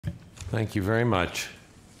Thank you very much.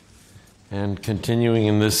 And continuing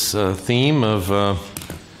in this theme of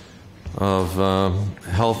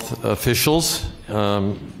health officials,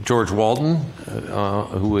 George Walton,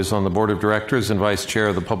 who is on the Board of Directors and Vice Chair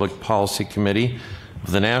of the Public Policy Committee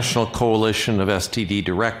of the National Coalition of STD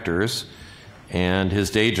Directors, and his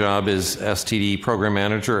day job is STD Program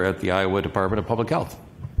Manager at the Iowa Department of Public Health.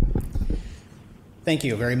 Thank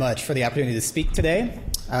you very much for the opportunity to speak today.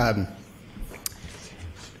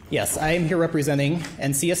 Yes, I am here representing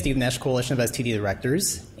NCSD, the National Coalition of STD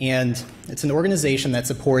Directors, and it's an organization that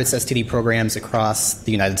supports STD programs across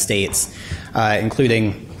the United States,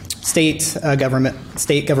 including state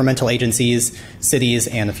governmental agencies, cities,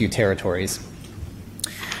 and a few territories.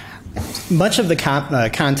 Much of the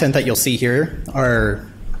content that you'll see here are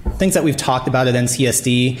things that we've talked about at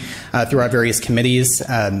NCSD through our various committees.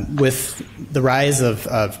 With the rise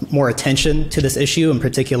of more attention to this issue, in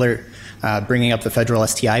particular bringing up the federal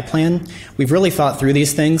STI plan, we've really thought through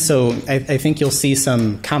these things, so I think you'll see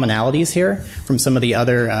some commonalities here from some of the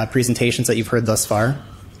other presentations that you've heard thus far.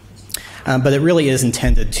 But it really is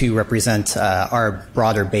intended to represent our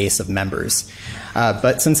broader base of members.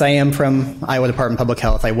 But since I am from Iowa Department of Public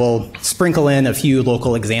Health, I will sprinkle in a few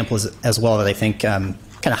local examples as well that I think kind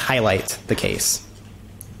of highlight the case.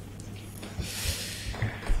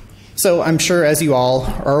 So I'm sure, as you all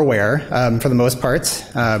are aware, for the most part,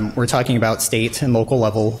 we're talking about state and local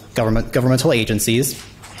level governmental agencies,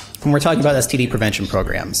 and we're talking about STD prevention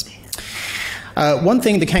programs. One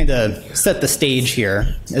thing to kind of set the stage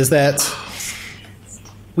here is that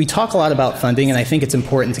we talk a lot about funding, and I think it's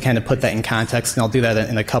important to kind of put that in context, and I'll do that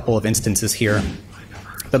in a couple of instances here.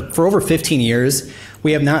 But for over 15 years,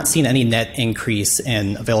 we have not seen any net increase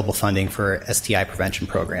in available funding for STI prevention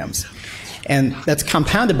programs. And that's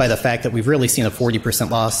compounded by the fact that we've really seen a 40%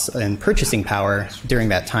 loss in purchasing power during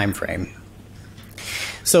that time frame.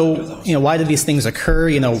 So, why do these things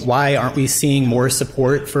occur? Why aren't we seeing more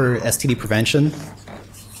support for STD prevention?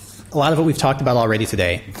 A lot of it we've talked about already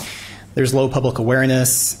today. There's low public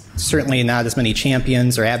awareness, certainly not as many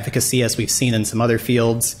champions or advocacy as we've seen in some other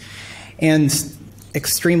fields, and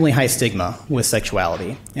extremely high stigma with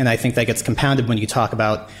sexuality. And I think that gets compounded when you talk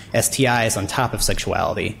about STIs on top of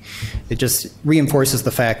sexuality. It just reinforces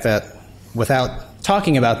the fact that without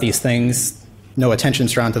talking about these things, no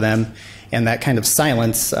attention's drawn to them, and that kind of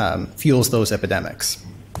silence fuels those epidemics.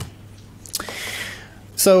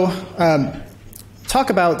 So talk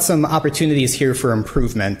about some opportunities here for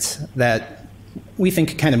improvement that we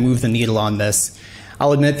think kind of move the needle on this.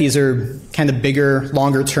 I'll admit these are kind of bigger,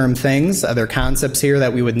 longer-term things. There are concepts here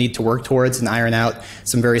that we would need to work towards and iron out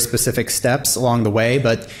some very specific steps along the way.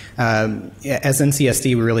 But as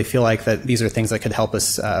NCSD, we really feel like that these are things that could help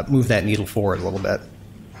us move that needle forward a little bit.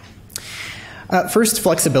 First,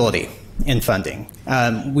 flexibility in funding.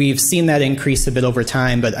 We've seen that increase a bit over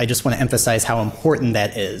time, but I just want to emphasize how important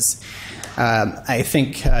that is. I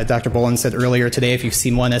think Dr. Bolin said earlier today, if you've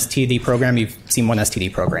seen one STD program, you've seen one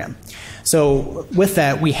STD program. So with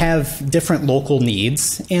that, we have different local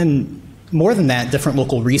needs, and more than that, different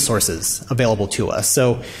local resources available to us.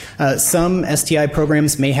 So some STI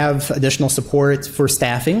programs may have additional support for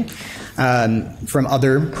staffing from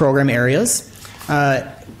other program areas,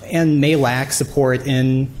 and may lack support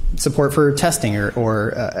for testing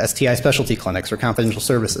or STI specialty clinics or confidential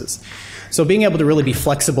services. So being able to really be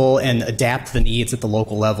flexible and adapt to the needs at the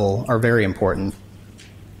local level are very important.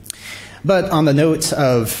 But on the note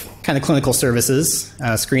of kind of clinical services,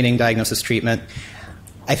 screening, diagnosis, treatment,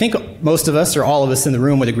 I think most of us or all of us in the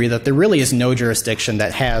room would agree that there really is no jurisdiction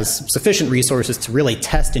that has sufficient resources to really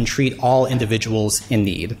test and treat all individuals in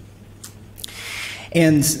need.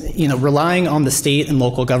 And relying on the state and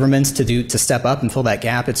local governments to step up and fill that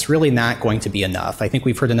gap, it's really not going to be enough. I think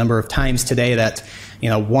we've heard a number of times today that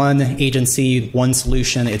one agency, one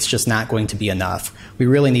solution, it's just not going to be enough. We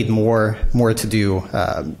really need more to do,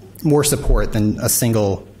 more support than a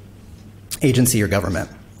single agency or government.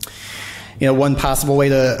 One possible way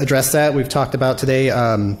to address that we've talked about today,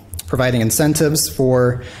 providing incentives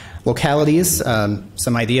for localities.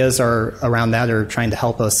 Some ideas are around that are trying to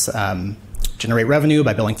help us generate revenue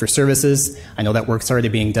by billing for services. I know that work's already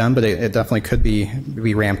being done, but it definitely could be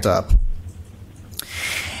ramped up.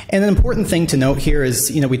 And an important thing to note here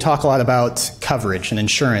is, we talk a lot about coverage and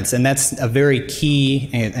insurance, and that's a very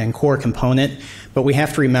key and core component, but we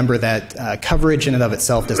have to remember that coverage in and of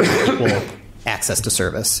itself does not equal access to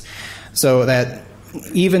service. So that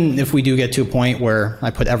even if we do get to a point where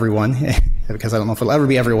I put everyone, because I don't know if it'll ever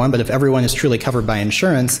be everyone, but if everyone is truly covered by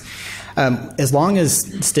insurance, as long as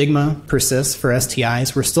stigma persists for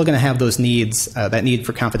STIs, we're still going to have those needs, that need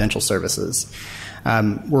for confidential services.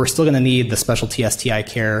 we're still going to need the specialty STI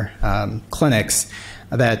care clinics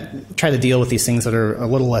that try to deal with these things that are a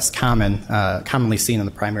little less commonly seen in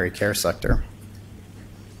the primary care sector.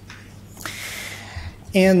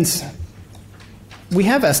 And we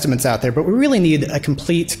have estimates out there, but we really need a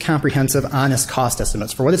complete, comprehensive, honest cost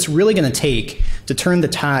estimates for what it's really going to take to turn the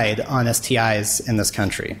tide on STIs in this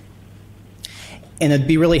country. And it'd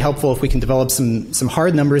be really helpful if we can develop some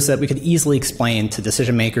hard numbers that we could easily explain to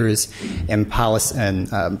decision makers and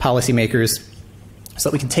policy makers, so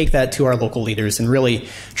that we can take that to our local leaders and really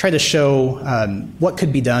try to show what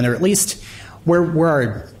could be done, or at least where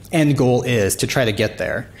our end goal is to try to get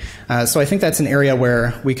there. So I think that's an area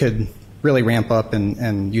where we could really ramp up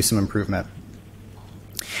and use some improvement.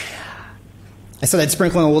 I said I'd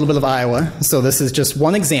sprinkle in a little bit of Iowa, so this is just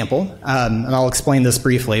one example, and I'll explain this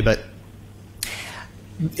briefly, but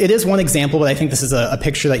it is one example, but I think this is a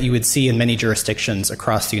picture that you would see in many jurisdictions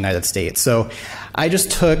across the United States. So I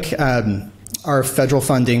just took our federal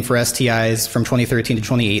funding for STIs from 2013 to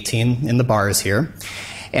 2018 in the bars here,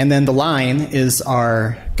 and then the line is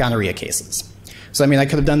our gonorrhea cases. So I mean, I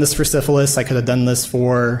could have done this for syphilis, I could have done this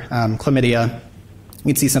for chlamydia.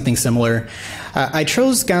 You'd see something similar. I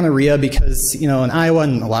chose gonorrhea because, you know, in Iowa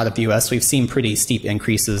and a lot of the U.S., we've seen pretty steep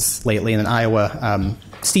increases lately, and in Iowa,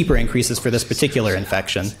 steeper increases for this particular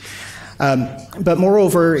infection. But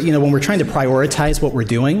moreover, you know, when we're trying to prioritize what we're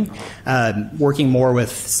doing, working more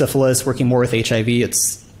with syphilis, working more with HIV,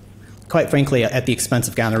 it's quite frankly at the expense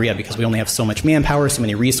of gonorrhea because we only have so much manpower, so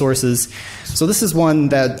many resources. So this is one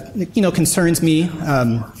that, you know, concerns me,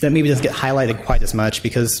 that maybe doesn't get highlighted quite as much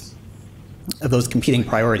because of those competing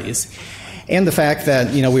priorities. And the fact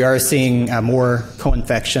that, you know, we are seeing more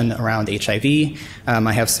co-infection around HIV.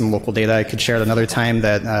 I have some local data I could share at another time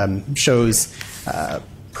that shows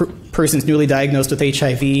persons newly diagnosed with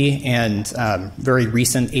HIV and very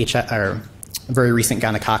recent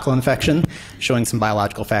gonococcal infection, showing some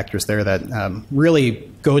biological factors there that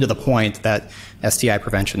really go to the point that STI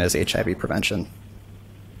prevention is HIV prevention.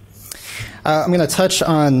 I'm going to touch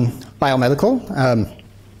on biomedical.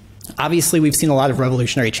 Obviously, we've seen a lot of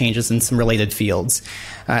revolutionary changes in some related fields,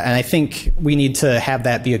 and I think we need to have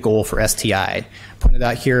that be a goal for STI. Pointed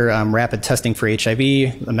out here, rapid testing for HIV,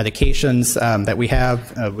 the medications that we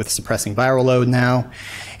have with suppressing viral load now,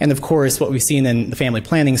 and of course, what we've seen in the family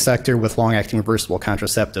planning sector with long-acting reversible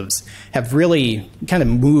contraceptives have really kind of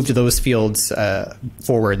moved those fields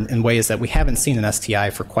forward in ways that we haven't seen in STI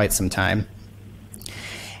for quite some time.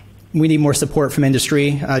 We need more support from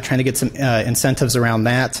industry, trying to get some incentives around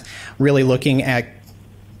that, really looking at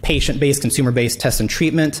patient-based, consumer-based test and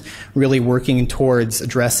treatment, really working towards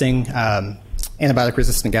addressing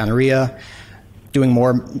antibiotic-resistant gonorrhea, doing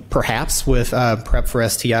more perhaps with PrEP for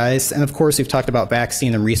STIs, and of course we've talked about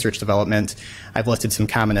vaccine and research development. I've listed some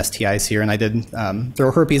common STIs here, and I did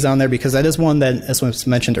throw herpes on there because that is one that, as was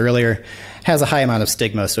mentioned earlier, has a high amount of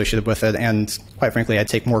stigma associated with it, and quite frankly I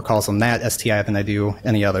take more calls on that STI than I do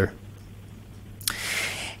any other.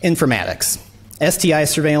 Informatics. STI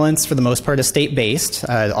surveillance, for the most part, is state-based.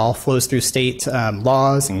 It all flows through state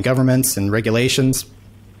laws and governments and regulations.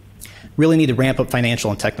 Really need to ramp up financial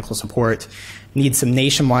and technical support. Need some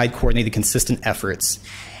nationwide coordinated, consistent efforts.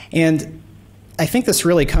 And I think this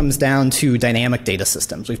really comes down to dynamic data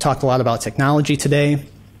systems. We've talked a lot about technology today.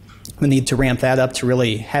 We need to ramp that up to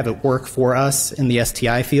really have it work for us in the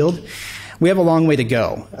STI field. We have a long way to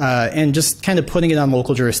go. And just kind of putting it on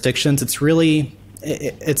local jurisdictions,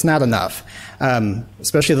 it's not enough.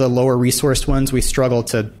 Especially the lower resourced ones, we struggle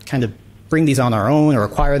to kind of bring these on our own or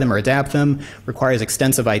acquire them or adapt them, requires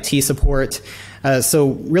extensive IT support.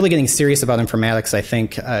 So really getting serious about informatics, I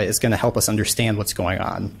think, is going to help us understand what's going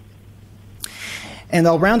on. And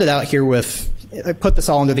I'll round it out here with, I put this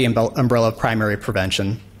all under the umbrella of primary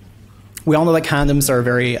prevention. We all know that condoms are a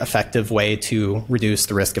very effective way to reduce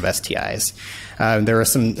the risk of STIs.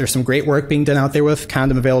 There's some great work being done out there with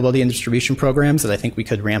condom availability and distribution programs that I think we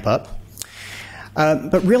could ramp up.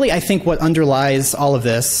 But really, I think what underlies all of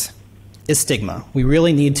this is stigma. We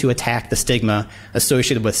really need to attack the stigma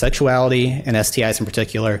associated with sexuality and STIs in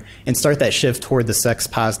particular, and start that shift toward the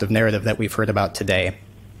sex-positive narrative that we've heard about today.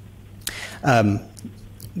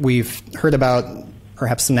 We've heard about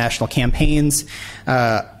perhaps some national campaigns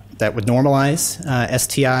that would normalize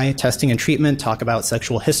STI testing and treatment, talk about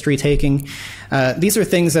sexual history taking. These are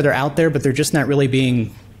things that are out there, but they're just not really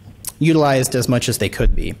being utilized as much as they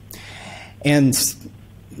could be. And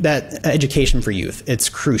that education for youth, it's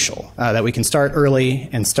crucial that we can start early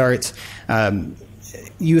and start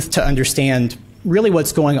youth to understand really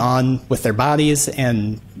what's going on with their bodies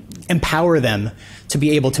and empower them to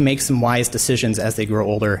be able to make some wise decisions as they grow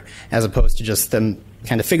older, as opposed to just them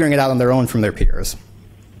kind of figuring it out on their own from their peers.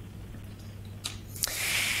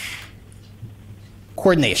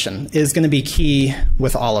 Coordination is going to be key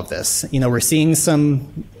with all of this. You know, we're seeing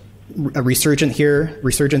a resurgence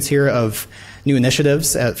here of new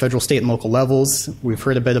initiatives at federal, state, and local levels. We've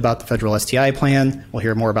heard a bit about the federal STI plan. We'll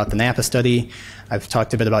hear more about the NAPA study. I've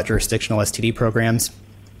talked a bit about jurisdictional STD programs.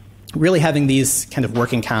 Really having these kind of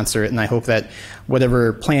work in concert, and I hope that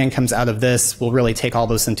whatever plan comes out of this will really take all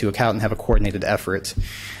those into account and have a coordinated effort.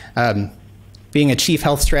 Being a chief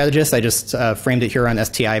health strategist, I just framed it here on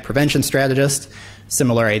STI prevention strategist.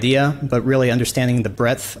 Similar idea, but really understanding the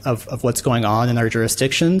breadth of what's going on in our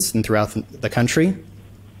jurisdictions and throughout the country.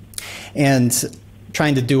 And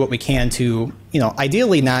trying to do what we can to, you know,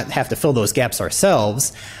 ideally not have to fill those gaps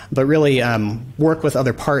ourselves, but really work with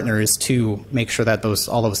other partners to make sure that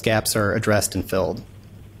all those gaps are addressed and filled.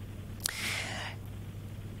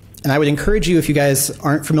 And I would encourage you, if you guys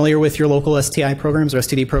aren't familiar with your local STI programs or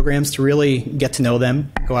STD programs, to really get to know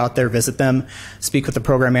them, go out there, visit them, speak with the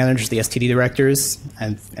program managers, the STD directors.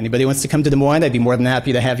 And if anybody wants to come to Des Moines, I'd be more than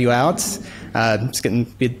happy to have you out. It's going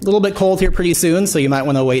to be a little bit cold here pretty soon, so you might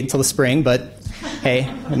want to wait until the spring, but hey,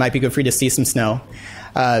 it might be good for you to see some snow.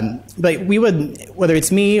 But we would, whether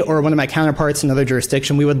it's me or one of my counterparts in another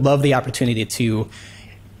jurisdiction, we would love the opportunity to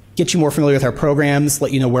get you more familiar with our programs,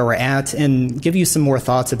 let you know where we're at, and give you some more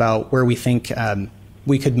thoughts about where we think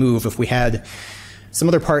we could move if we had some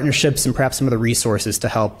other partnerships and perhaps some other resources to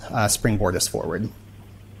help springboard us forward.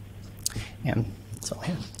 And so,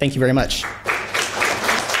 thank you very much.